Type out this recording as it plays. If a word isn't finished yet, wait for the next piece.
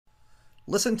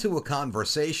Listen to a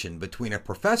conversation between a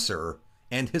professor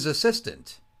and his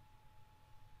assistant.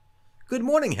 Good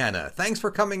morning, Hannah. Thanks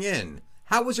for coming in.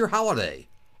 How was your holiday?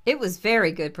 It was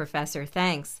very good, Professor,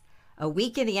 thanks. A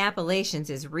week in the Appalachians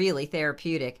is really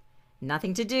therapeutic.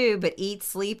 Nothing to do but eat,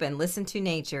 sleep, and listen to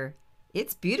nature.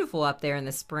 It's beautiful up there in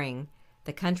the spring.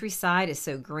 The countryside is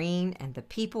so green, and the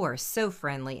people are so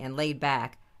friendly and laid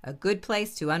back. A good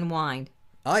place to unwind.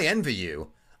 I envy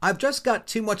you. I've just got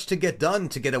too much to get done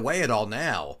to get away at all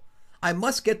now. I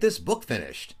must get this book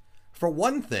finished. For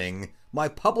one thing, my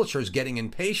publisher's getting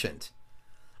impatient.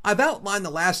 I've outlined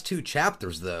the last 2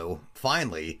 chapters, though,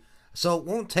 finally, so it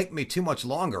won't take me too much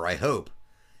longer, I hope.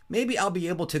 Maybe I'll be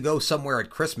able to go somewhere at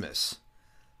Christmas.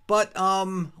 But,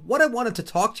 what I wanted to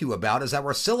talk to you about is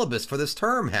our syllabus for this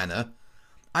term, Hannah.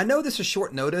 I know this is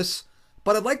short notice,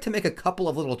 but I'd like to make a couple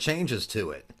of little changes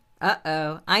to it.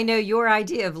 Uh-oh, I know your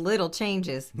idea of little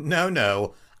changes.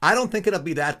 No, I don't think it'll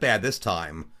be that bad this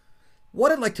time.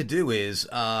 What I'd like to do is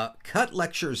cut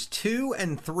lectures 2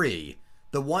 and 3,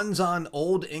 the ones on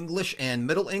Old English and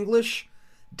Middle English,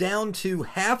 down to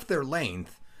half their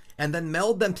length, and then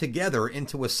meld them together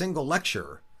into a single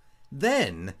lecture.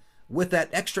 Then, with that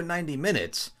extra 90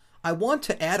 minutes, I want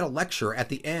to add a lecture at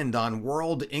the end on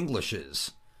World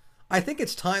Englishes. I think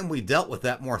it's time we dealt with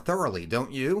that more thoroughly,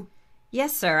 don't you?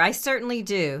 Yes, sir, I certainly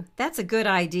do. That's a good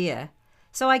idea.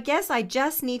 So I guess I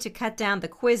just need to cut down the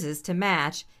quizzes to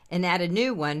match and add a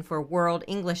new one for World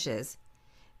Englishes.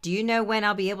 Do you know when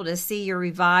I'll be able to see your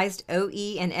revised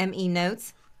OE and ME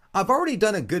notes? I've already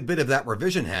done a good bit of that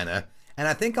revision, Hannah, and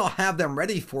I think I'll have them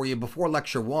ready for you before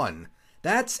Lecture 1.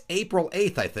 That's April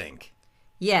 8th, I think.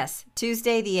 Yes,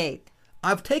 Tuesday the 8th.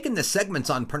 I've taken the segments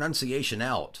on pronunciation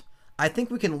out. I think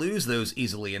we can lose those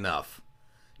easily enough.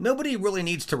 Nobody really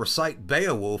needs to recite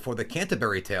Beowulf or the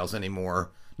Canterbury Tales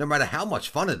anymore, no matter how much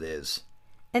fun it is.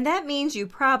 And that means you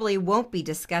probably won't be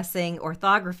discussing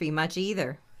orthography much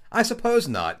either. I suppose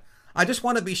not. I just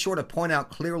want to be sure to point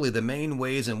out clearly the main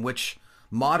ways in which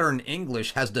modern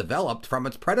English has developed from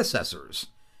its predecessors.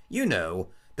 You know,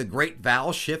 the great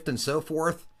vowel shift and so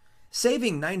forth.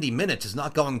 Saving 90 minutes is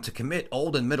not going to commit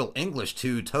Old and Middle English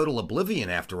to total oblivion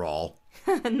after all.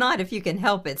 Not if you can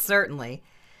help it, certainly.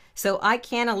 So I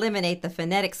can't eliminate the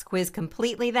phonetics quiz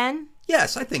completely then?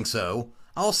 Yes, I think so.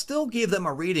 I'll still give them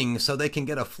a reading so they can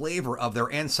get a flavor of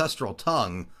their ancestral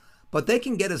tongue, but they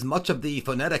can get as much of the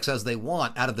phonetics as they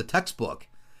want out of the textbook.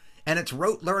 And it's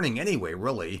rote learning anyway,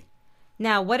 really.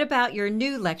 Now, what about your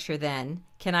new lecture then?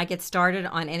 Can I get started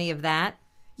on any of that?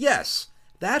 Yes,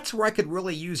 that's where I could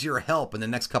really use your help in the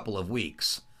next couple of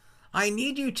weeks. I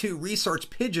need you to research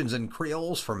pigeons and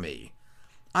creoles for me.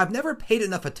 I've never paid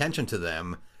enough attention to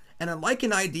them, and I'd like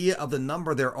an idea of the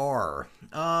number there are,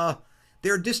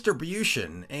 their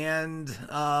distribution, and,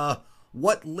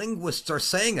 what linguists are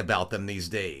saying about them these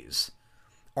days.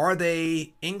 Are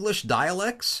they English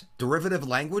dialects? Derivative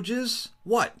languages?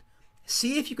 What?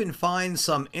 See if you can find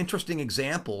some interesting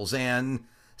examples and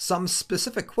some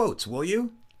specific quotes, will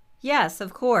you? Yes,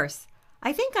 of course.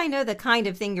 I think I know the kind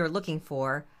of thing you're looking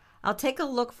for. I'll take a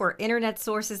look for internet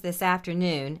sources this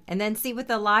afternoon and then see what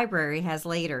the library has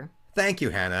later. Thank you,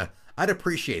 Hannah. I'd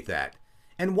appreciate that.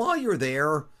 And while you're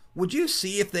there, would you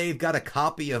see if they've got a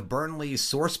copy of Burnley's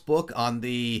source book on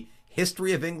the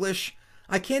history of English?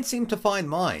 I can't seem to find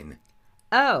mine.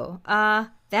 Oh,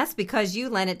 that's because you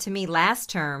lent it to me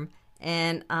last term,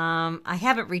 and, I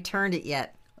haven't returned it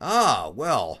yet. Ah,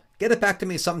 well, get it back to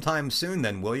me sometime soon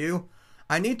then, will you?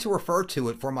 I need to refer to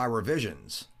it for my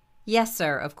revisions. Yes,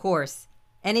 sir, of course.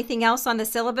 Anything else on the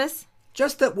syllabus?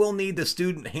 Just that we'll need the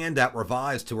student handout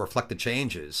revised to reflect the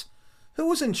changes. Who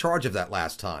was in charge of that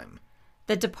last time?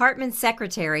 The department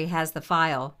secretary has the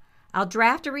file. I'll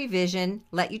draft a revision,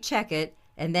 let you check it,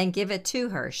 and then give it to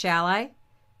her, shall I?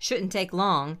 Shouldn't take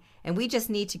long, and we just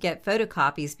need to get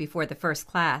photocopies before the first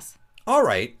class. All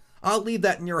right, I'll leave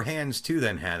that in your hands too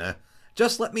then, Hannah.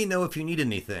 Just let me know if you need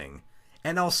anything.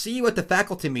 And I'll see you at the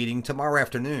faculty meeting tomorrow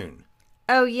afternoon.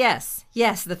 Oh, yes,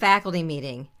 the faculty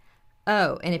meeting.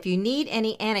 Oh, and if you need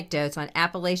any anecdotes on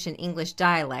Appalachian English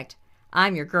dialect,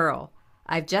 I'm your girl.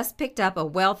 I've just picked up a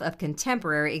wealth of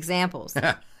contemporary examples.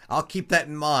 I'll keep that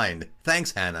in mind.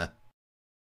 Thanks, Hannah.